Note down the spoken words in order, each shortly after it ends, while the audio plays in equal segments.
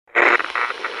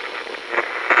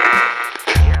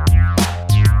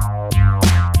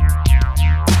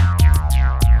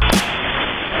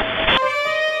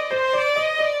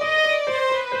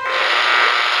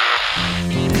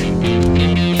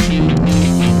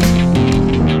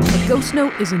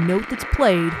ghost note is a note that's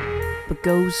played, but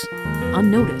goes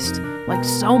unnoticed, like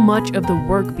so much of the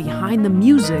work behind the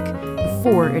music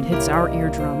before it hits our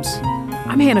eardrums.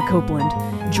 I'm Hannah Copeland.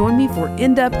 Join me for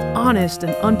in-depth, honest,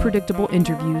 and unpredictable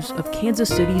interviews of Kansas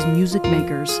City's music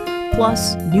makers,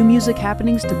 plus new music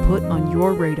happenings to put on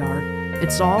your radar.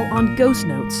 It's all on Ghost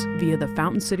Notes via the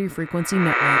Fountain City Frequency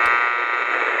Network.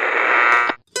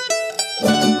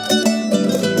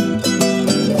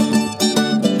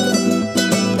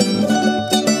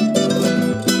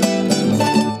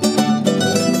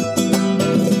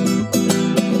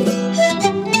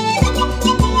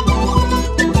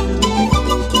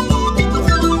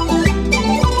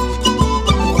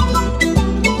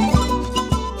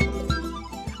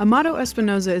 Amado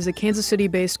Espinoza is a Kansas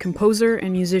City-based composer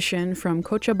and musician from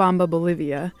Cochabamba,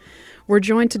 Bolivia. We're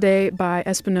joined today by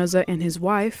Espinoza and his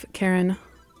wife, Karen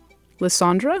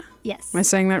Lisondra? Yes. Am I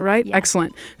saying that right? Yeah.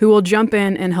 Excellent. Who will jump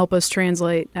in and help us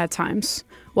translate at times.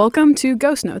 Welcome to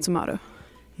Ghost Notes, Amado.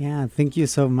 Yeah, thank you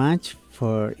so much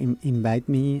for invite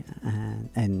me,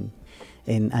 and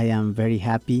I am very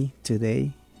happy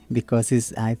today because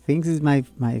I think this is my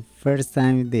first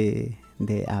time the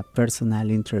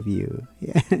personal interview.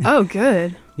 Yeah. Oh,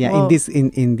 good. Yeah, well,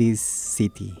 in this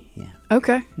city. Yeah.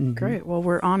 Okay, Mm-hmm. Great. Well,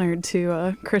 we're honored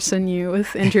to christen you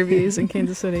with interviews in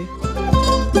Kansas City.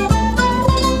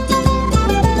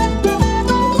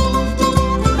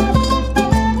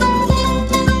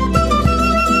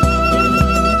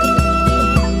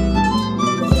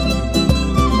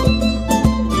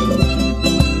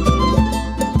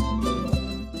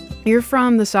 You're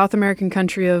from the South American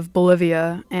country of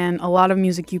Bolivia, and a lot of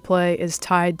music you play is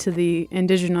tied to the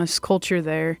indigenous culture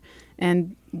there.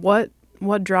 And what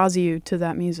draws you to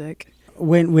that music?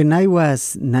 When I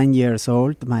was 9 years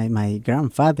old, my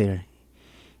grandfather,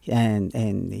 and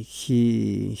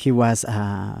he was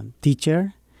a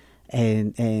teacher,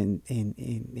 and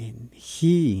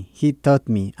he taught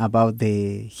me about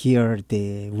the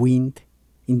wind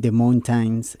in the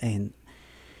mountains, and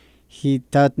he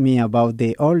taught me about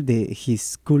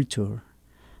his culture,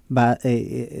 but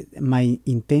my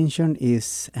intention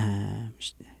is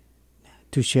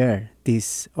to share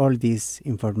all this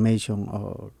information,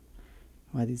 or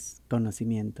what is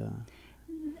conocimiento?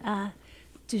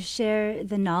 To share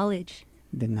the knowledge.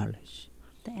 The knowledge.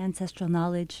 The ancestral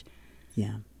knowledge.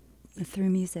 Yeah.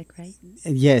 Through music, right?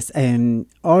 Yes, and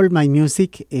all my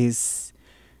music it's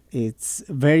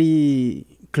very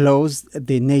close to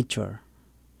the nature.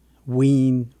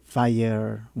 Wind,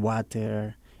 fire,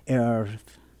 water,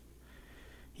 earth.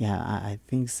 Yeah, I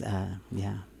think.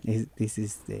 This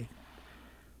is the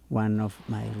one of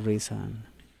my reasons.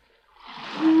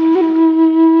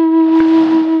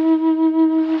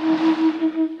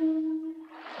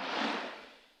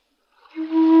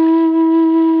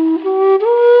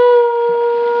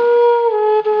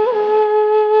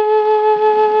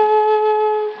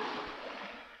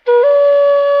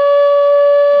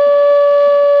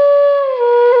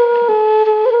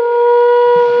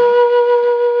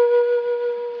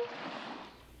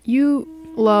 You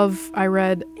love, I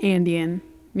read, Andean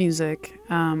music,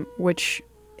 which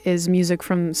is music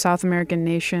from South American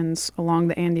nations along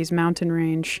the Andes mountain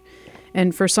range.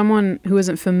 And for someone who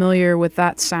isn't familiar with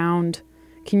that sound,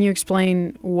 can you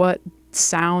explain what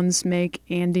sounds make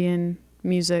Andean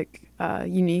music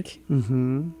unique?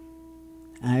 Mm-hmm.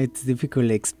 It's difficult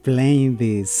to explain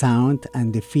the sound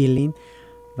and the feeling,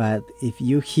 but if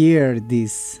you hear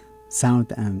this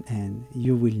sound and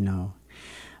you will know.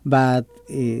 But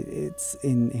it's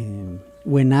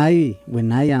when I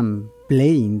am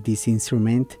playing this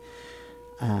instrument,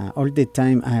 all the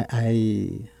time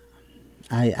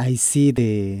I see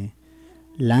the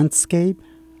landscape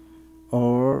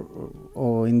or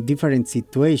in different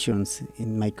situations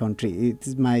in my country.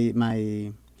 It's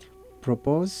my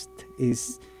purpose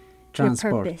is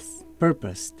transport. Your purpose.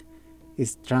 Purpose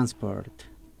is transport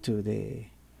to the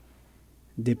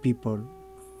people.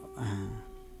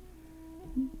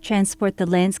 Transport the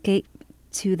landscape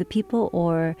to the people,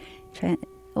 or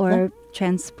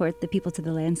transport the people to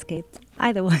the landscape.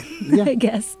 Either one, Yeah. I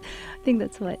guess. I think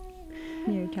that's what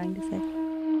you're trying to say.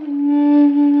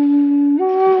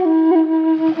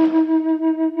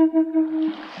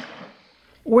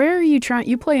 Where are you trying?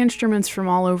 You play instruments from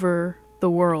all over the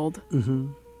world.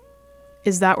 Mm-hmm.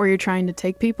 Is that where you're trying to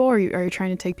take people, or are you trying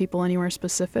to take people anywhere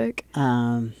specific?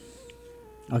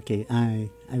 Okay, I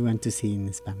want to see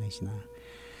in Spanish now.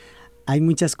 Hay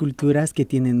muchas culturas que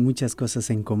tienen muchas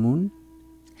cosas en común.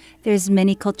 There's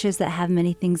many cultures that have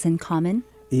many things in common.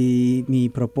 Y mi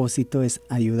propósito es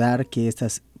ayudar que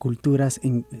estas culturas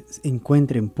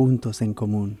encuentren puntos en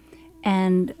común.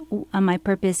 And my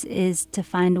purpose is to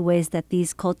find ways that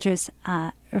these cultures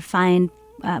find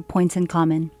points in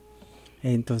common.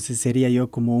 Entonces sería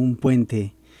yo como un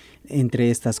puente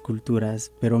entre estas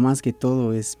culturas, pero más que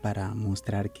todo es para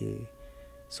mostrar que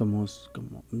somos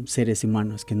como seres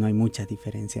humanos, que no hay mucha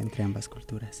diferencia entre ambas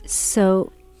culturas.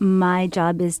 So my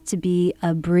job is to be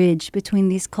a bridge between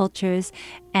these cultures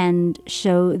and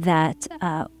show that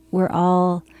we're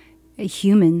all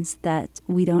humans, that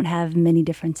we don't have many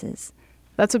differences.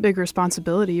 That's a big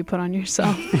responsibility you put on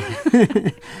yourself.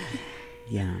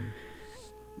 Yeah.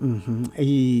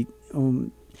 Y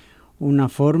una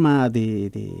forma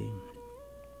de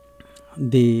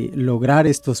lograr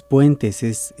estos puentes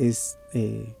es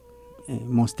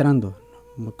mostrando,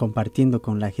 compartiendo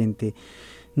con la gente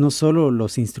no solo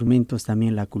los instrumentos,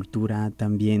 también la cultura,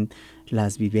 también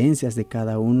las vivencias de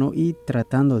cada uno y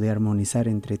tratando de armonizar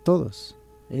entre todos.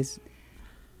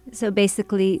 So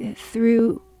basically,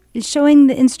 through showing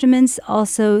the instruments,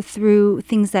 also through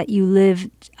things that you live,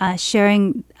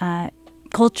 sharing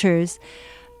cultures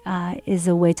is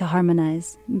a way to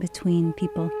harmonize between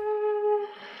people.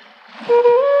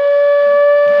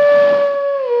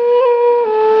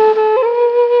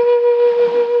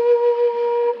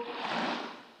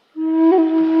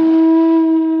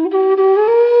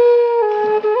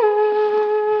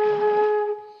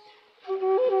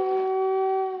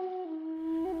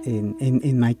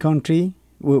 In my country,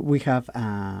 we have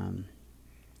a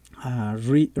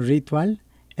ritual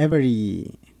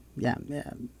every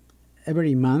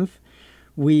month.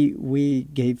 We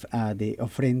gave the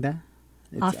ofrenda,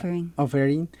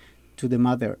 offering to the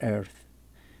Mother Earth,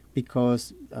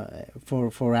 because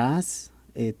for us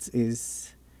it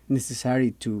is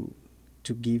necessary to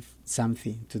give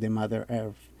something to the Mother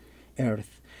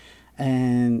Earth,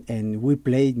 and we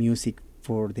play music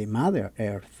for the Mother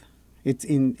Earth.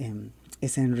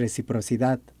 Es en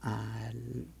reciprocidad.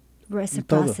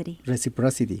 Reciprocity. Todo.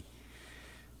 Reciprocity.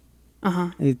 Uh-huh.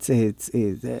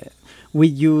 We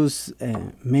use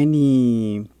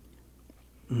many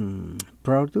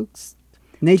products.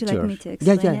 Nature. Would you like me to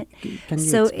explain it? Can you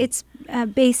so explain? it's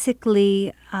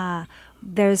basically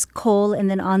there's coal,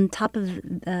 and then on top of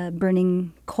the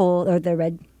burning coal or the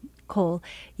red coal,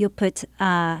 you'll put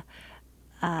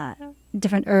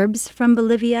different herbs from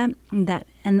Bolivia,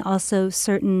 and also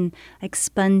certain like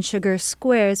spun sugar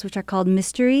squares, which are called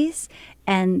mysteries.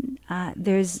 And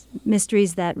there's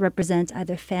mysteries that represent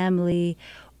either family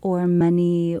or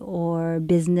money or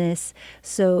business.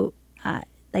 So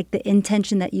like the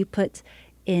intention that you put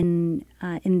in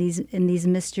these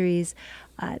mysteries,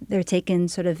 they're taken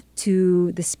sort of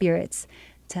to the spirits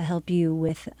to help you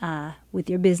with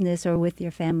your business or with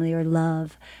your family or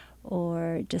love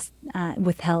or just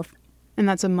with health. And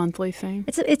that's a monthly thing?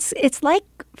 It's like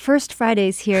First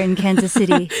Fridays here in Kansas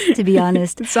City, to be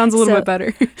honest. It sounds a little bit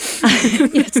better.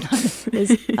 It's not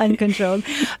as uncontrolled.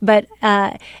 But,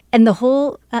 and the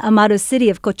whole Amado city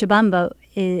of Cochabamba,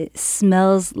 it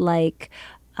smells like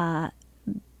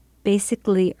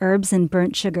basically herbs and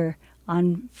burnt sugar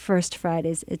on First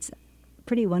Fridays. It's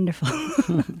pretty wonderful.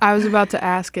 I was about to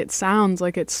ask, it sounds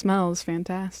like it smells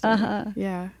fantastic. Uh-huh.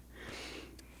 Yeah.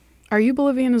 Are you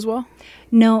Bolivian as well?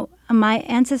 No, my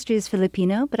ancestry is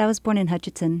Filipino, but I was born in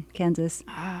Hutchinson, Kansas.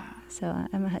 So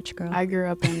I'm a Hutch girl. I grew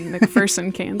up in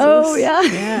McPherson, Kansas. Oh, yeah?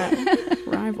 Yeah.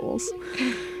 Rivals.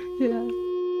 Yeah.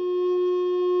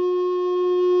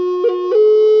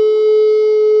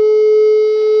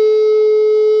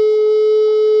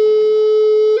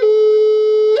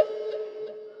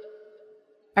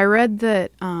 I read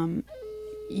that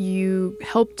you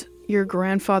helped your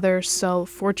grandfather sell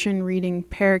fortune-reading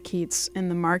parakeets in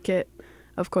the market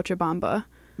of Cochabamba.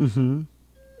 Mm-hmm.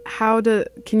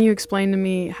 Can you explain to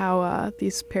me how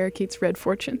these parakeets read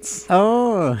fortunes?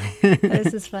 Oh,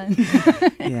 This is fun.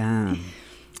 yeah,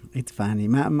 it's funny.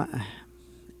 Mi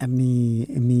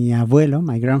abuelo,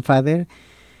 my grandfather,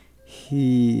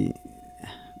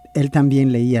 él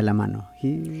también leía la mano.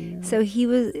 So he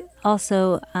was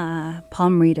also a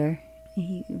palm reader.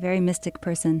 Very mystic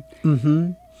person.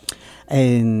 Mm-hmm.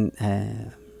 And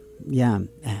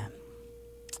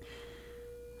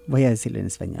voy a decirlo en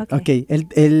español. Okay.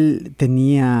 Él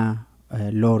tenía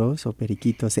loros o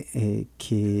periquitos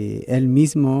que él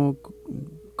mismo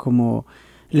como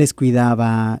les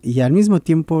cuidaba y al mismo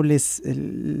tiempo les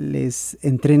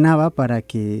entrenaba para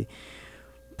que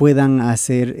puedan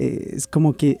hacer, es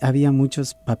como que había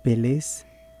muchos papeles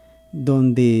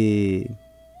donde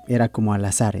era como al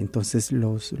azar, entonces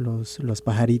los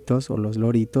pajaritos o los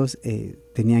loritos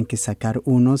tenían que sacar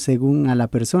uno según a la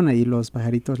persona y los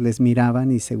pajaritos les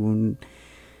miraban y según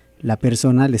la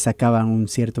persona le sacaban un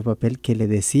cierto papel que le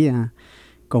decía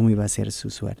cómo iba a ser su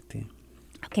suerte.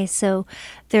 Okay, so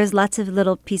there's lots of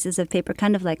little pieces of paper,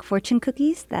 kind of like fortune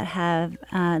cookies that have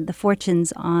the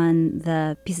fortunes on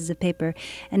the pieces of paper.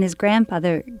 And his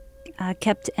grandfather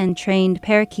kept and trained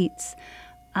parakeets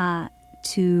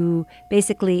to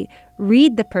basically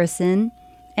read the person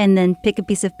and then pick a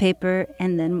piece of paper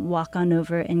and then walk on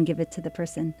over and give it to the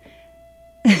person.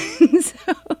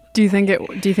 So, Do you think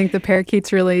the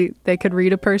parakeets really, they could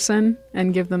read a person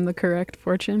and give them the correct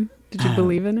fortune? Did you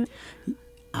believe in it?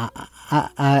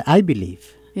 I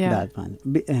believe that one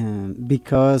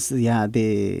because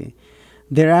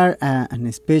there are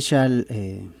an special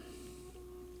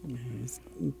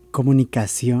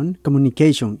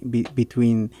communication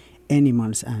between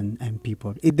animals and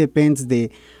people. It depends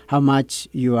how much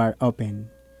you are open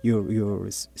your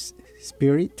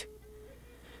spirit.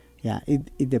 Yeah,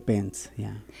 it depends.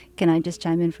 Yeah. can I just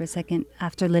chime in for a second?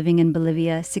 After living in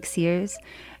Bolivia 6 years,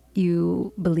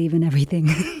 you believe in everything.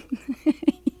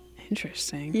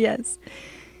 Interesting. Yes.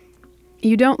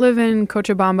 You don't live in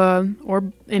Cochabamba or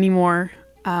anymore.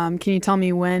 Can you tell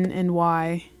me when and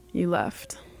why you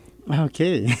left?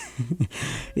 Okay.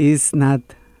 It's not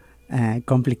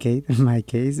complicated in my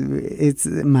case. It's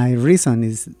my reason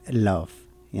is love.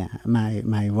 Yeah,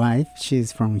 my wife,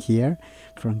 she's from here,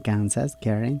 from Kansas,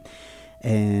 Karen,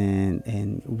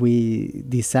 and we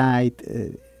decide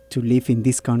to live in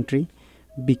this country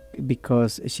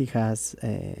because she has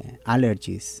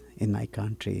allergies in my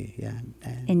country. Yeah,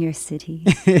 In your city.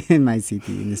 in my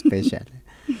city, in special.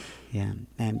 Yeah,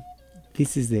 and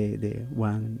this is the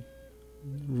one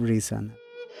reason.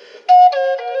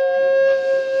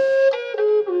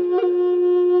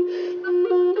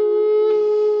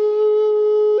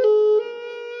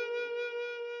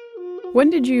 When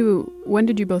did you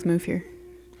both move here?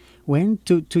 When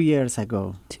 2 years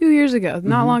ago. 2 years ago.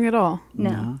 Not Mhm. long at all.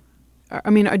 No. I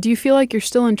mean, do you feel like you're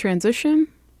still in transition?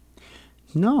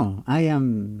 No, I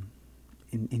am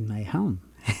in my home.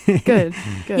 Good.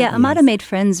 Good. Yeah, Amado Yes. made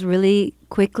friends really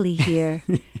quickly here.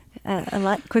 A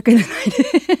lot quicker than I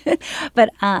did. But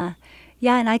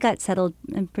yeah, and I got settled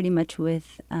pretty much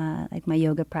with like my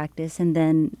yoga practice, and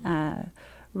then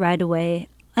right away,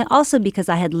 and also because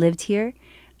I had lived here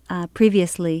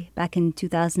previously back in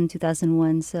 2000,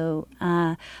 2001, so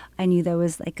I knew there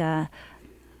was like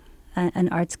an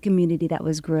arts community that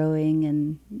was growing,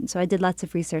 and so I did lots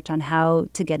of research on how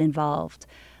to get involved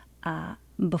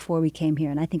before we came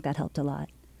here, and I think that helped a lot.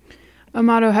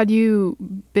 Amado, had you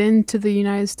been to the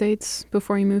United States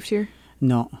before you moved here?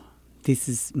 No, this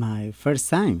is my first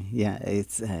time. Yeah,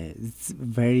 it's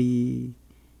very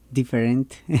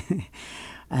different,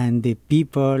 and the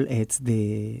people. It's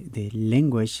the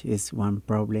language is one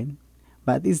problem,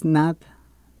 but it's not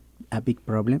a big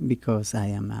problem because I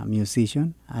am a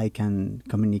musician. I can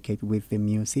communicate with the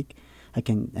music. I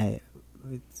can,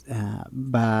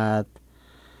 but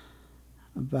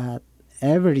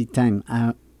every time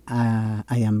I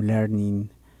am learning.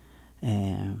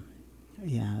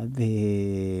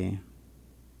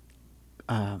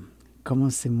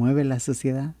 ¿Cómo se mueve la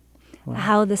sociedad? Wow.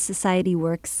 How the society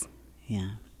works.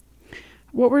 Yeah.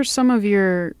 What were some of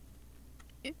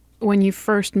when you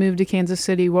first moved to Kansas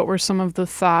City, what were some of the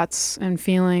thoughts and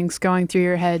feelings going through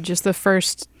your head just the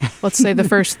first, let's say the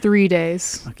first 3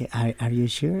 days? Okay, are you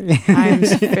sure? I'm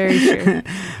very sure.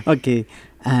 Okay,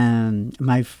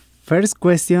 my first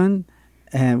question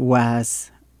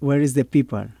was, where is the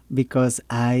people? Because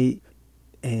I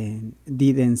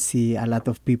didn't see a lot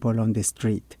of people on the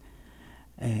street.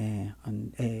 In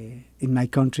my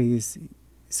country is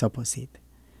opposite.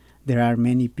 There are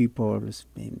many people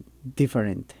in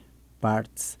different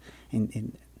parts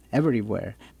in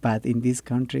everywhere, but in this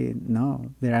country,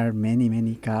 no. There are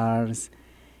many cars,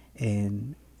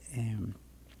 and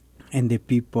the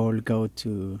people go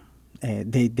to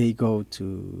they go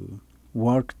to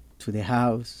work to the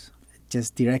house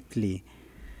just directly.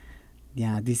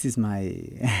 Yeah, this is my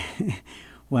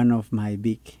one of my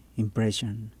big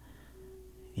impression.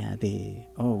 Yeah,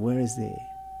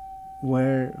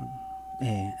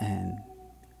 and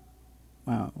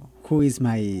who is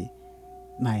my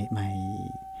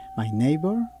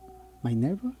neighbor? My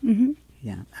neighbor? Mm-hmm.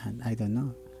 Yeah, and I don't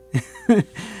know.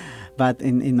 But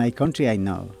in my country, I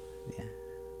know. Yeah,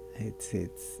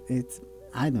 it's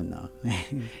I don't know.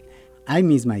 I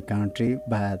miss my country,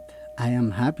 but I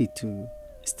am happy to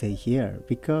stay here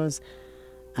because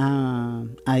I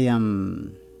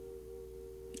am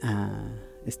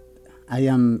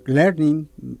learning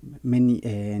many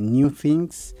new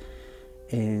things,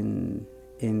 and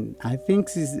I think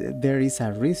there is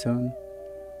a reason.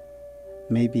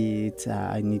 Maybe it's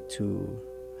I need to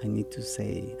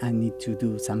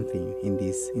do something in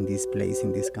this place,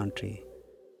 in this country.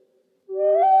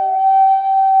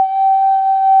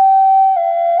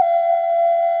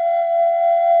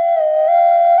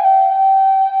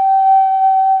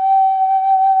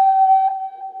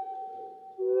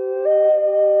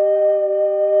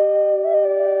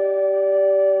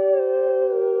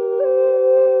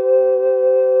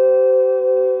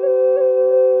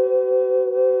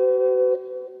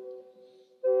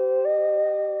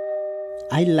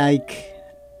 I like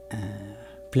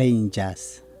playing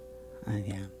jazz.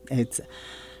 Yeah, it's.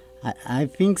 I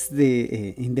think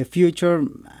in the future,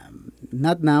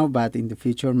 not now, but in the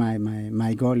future,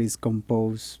 my goal is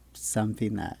compose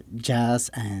something jazz,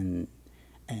 and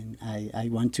I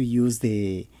want to use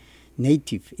the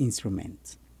native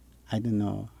instruments. I don't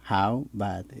know how,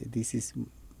 but this is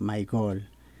my goal.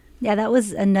 Yeah, that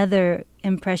was another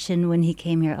impression when he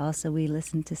came here also. We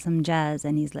listened to some jazz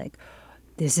and he's like,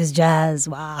 this is jazz,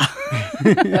 wow.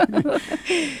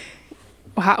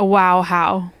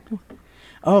 How?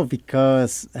 Oh,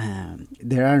 because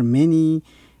there are many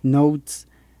notes,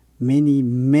 many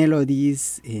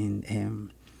melodies,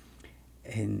 and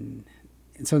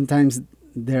sometimes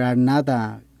there are not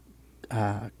a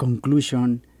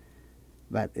conclusion,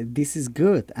 but this is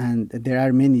good, and there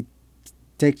are many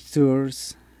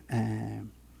textures.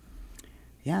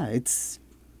 Yeah, it's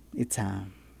a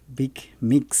big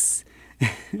mix.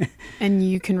 And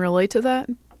you can relate to that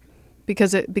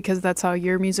because that's how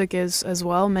your music is as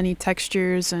well. Many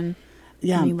textures and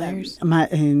many layers.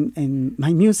 En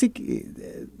my music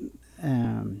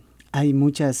hay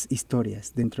muchas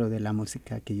historias dentro de la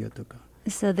música que yo toco.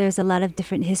 So there's a lot of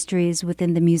different histories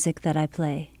within the music that I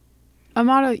play.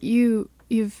 Amado,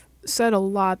 you've said a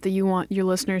lot that you want your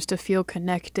listeners to feel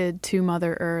connected to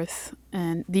Mother Earth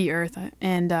and the Earth.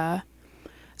 And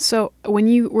so when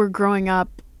you were growing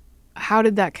up, how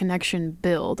did that connection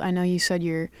build? I know you said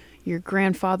your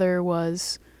grandfather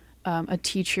was a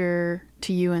teacher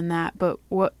to you in that, but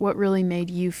what really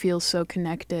made you feel so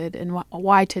connected, and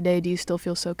why today do you still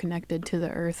feel so connected to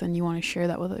the Earth and you want to share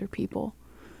that with other people?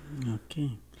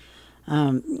 Okay.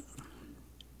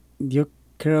 Yo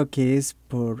creo que es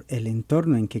por el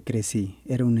entorno en que crecí.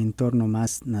 Era un entorno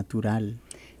más natural.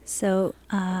 So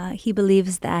he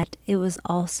believes that it was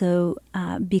also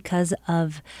because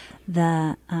of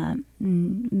the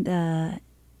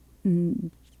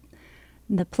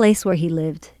place where he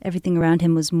lived. Everything around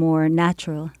him was more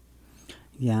natural.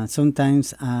 Yeah,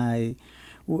 sometimes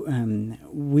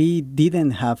we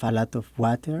didn't have a lot of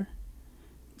water,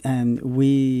 and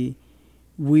we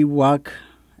walk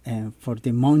for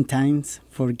the mountains,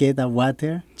 forget the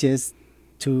water, just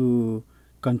 2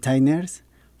 containers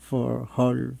for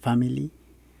whole family,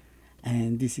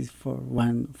 and this is for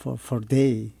one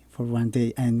day,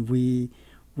 and we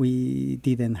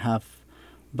didn't have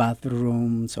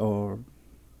bathrooms or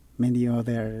many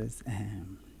other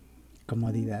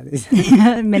comodidades.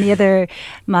 Many other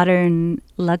modern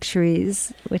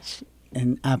luxuries, which...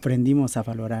 And aprendimos a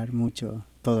valorar mucho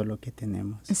todo lo que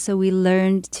tenemos. So we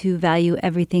learned to value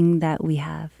everything that we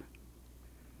have.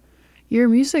 Your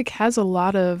music has a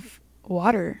lot of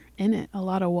water in it, a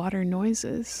lot of water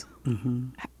noises. Mm-hmm.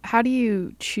 How do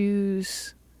you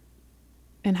choose,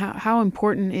 and how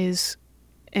important is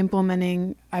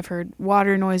implementing, I've heard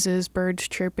water noises, birds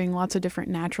chirping, lots of different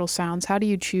natural sounds. How do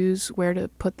you choose where to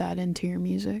put that into your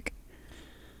music?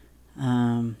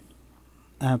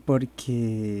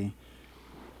 Porque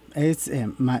it's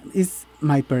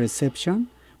my perception.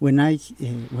 When I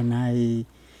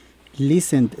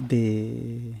listened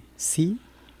the sea,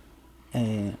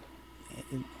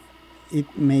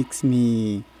 it makes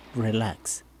me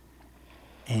relax,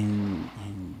 and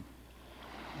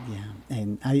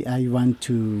I want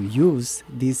to use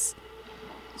this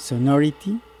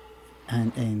sonority,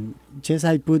 and just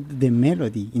I put the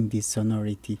melody in this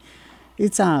sonority.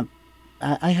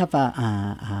 I have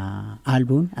a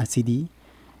album, a CD.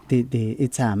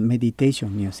 It's a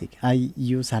meditation music. I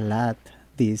use a lot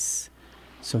this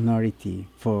sonority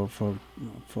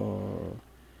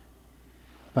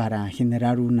para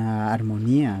generar una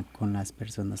armonía con las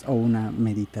personas, o una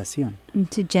meditación.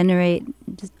 To generate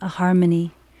just a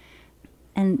harmony.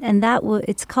 And that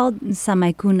it's called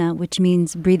samaicuna, which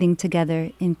means breathing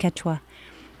together in Quechua,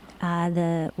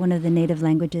 one of the native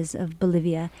languages of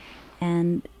Bolivia.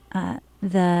 And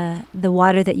the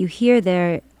water that you hear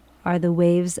there are the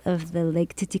waves of the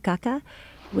Lake Titicaca,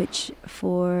 which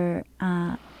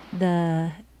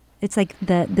it's like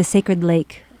the sacred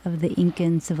lake of the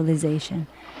Incan civilization.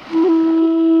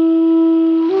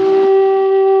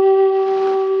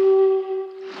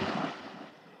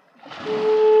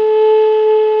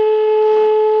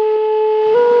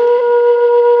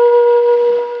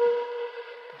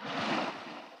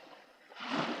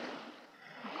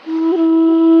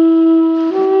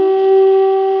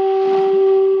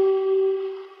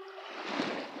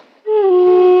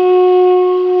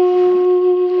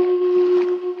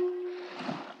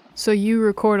 So you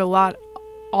record a lot.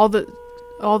 All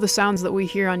the sounds that we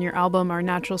hear on your album are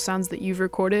natural sounds that you've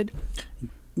recorded?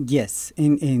 Yes,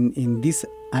 in this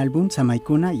album,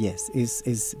 Samaicuna, yes,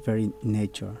 is very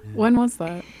nature. When was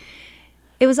that?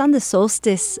 It was on the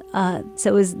solstice, so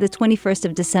it was the 21st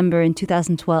of December in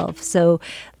 2012. So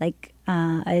like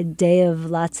a day of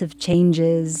lots of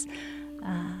changes,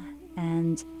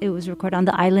 and it was recorded on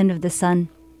the island of the sun.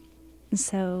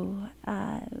 So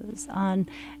it was on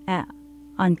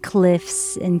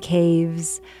cliffs and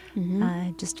caves,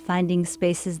 just finding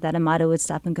spaces that Amado would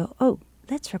stop and go, oh,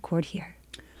 let's record here.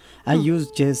 I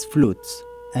use just flutes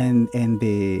and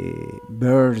the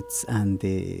birds and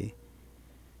the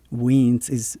winds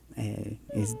is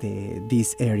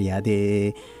this area,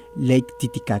 the Lake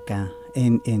Titicaca,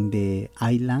 and the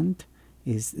island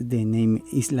is the name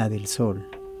Isla del Sol.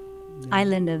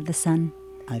 Island of the Sun.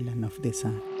 Island of the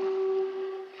Sun.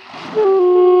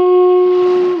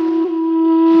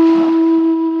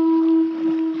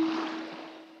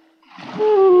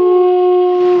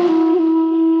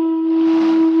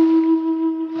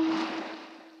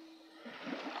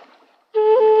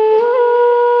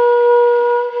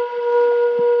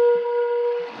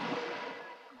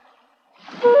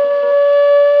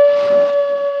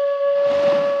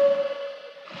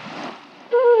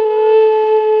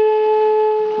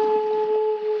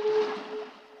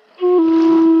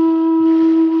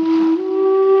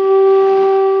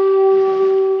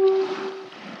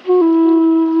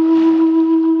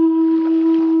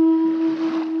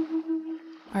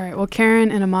 Well,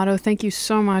 Karen and Amado, thank you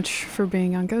so much for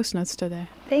being on Ghost Notes today.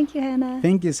 Thank you, Hannah.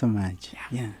 Thank you so much.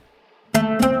 Yeah.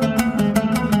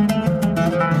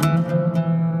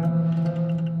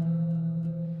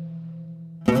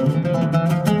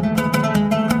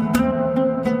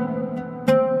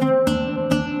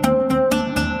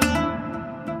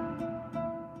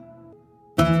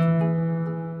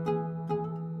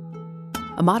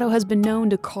 Amado has been known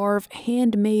to carve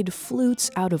handmade flutes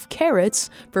out of carrots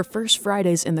for First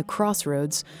Fridays in the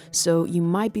Crossroads, so you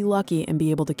might be lucky and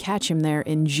be able to catch him there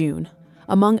in June.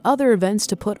 Among other events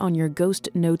to put on your Ghost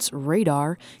Notes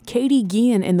radar, Katie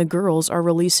Guillen and the girls are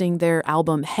releasing their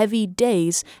album Heavy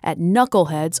Days at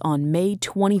Knuckleheads on May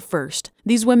 21st.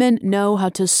 These women know how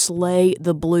to slay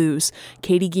the blues.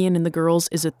 Katie Guillen and the girls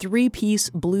is a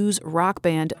 3-piece blues rock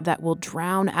band that will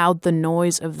drown out the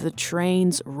noise of the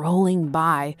trains rolling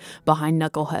by behind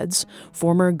Knuckleheads.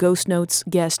 Former Ghost Notes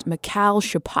guest Mikal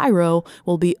Shapiro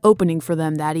will be opening for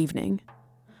them that evening.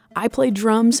 I play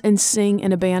drums and sing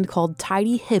in a band called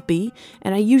Tidy Hippie,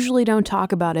 and I usually don't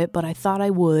talk about it, but I thought I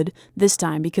would this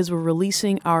time because we're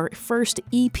releasing our first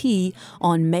EP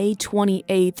on May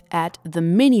 28th at the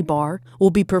Mini Bar.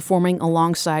 We'll be performing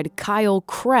alongside Kyle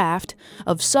Kraft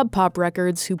of Sub Pop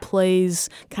Records, who plays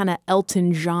kind of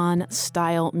Elton John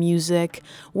style music.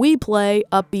 We play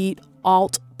upbeat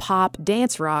alt pop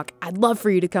dance rock. I'd love for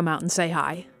you to come out and say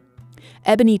hi.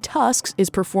 Ebony Tusks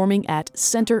is performing at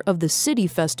Center of the City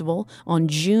Festival on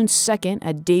June 2nd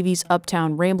at Davies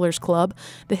Uptown Ramblers Club.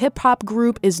 The hip-hop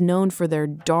group is known for their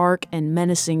dark and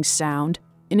menacing sound.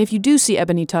 And if you do see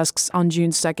Ebony Tusks on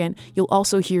June 2nd, you'll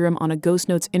also hear him on a Ghost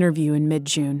Notes interview in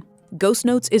mid-June. Ghost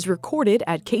Notes is recorded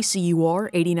at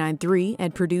KCUR 89.3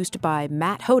 and produced by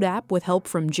Matt Hodap with help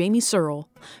from Jamie Searle.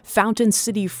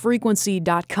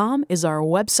 FountainCityFrequency.com is our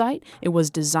website. It was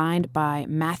designed by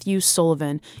Matthew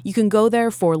Sullivan. You can go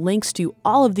there for links to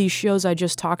all of these shows I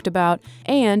just talked about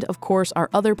and, of course, our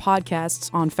other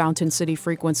podcasts on Fountain City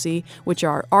Frequency, which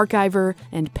are Archiver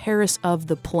and Paris of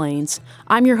the Plains.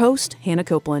 I'm your host, Hannah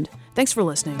Copeland. Thanks for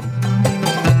listening.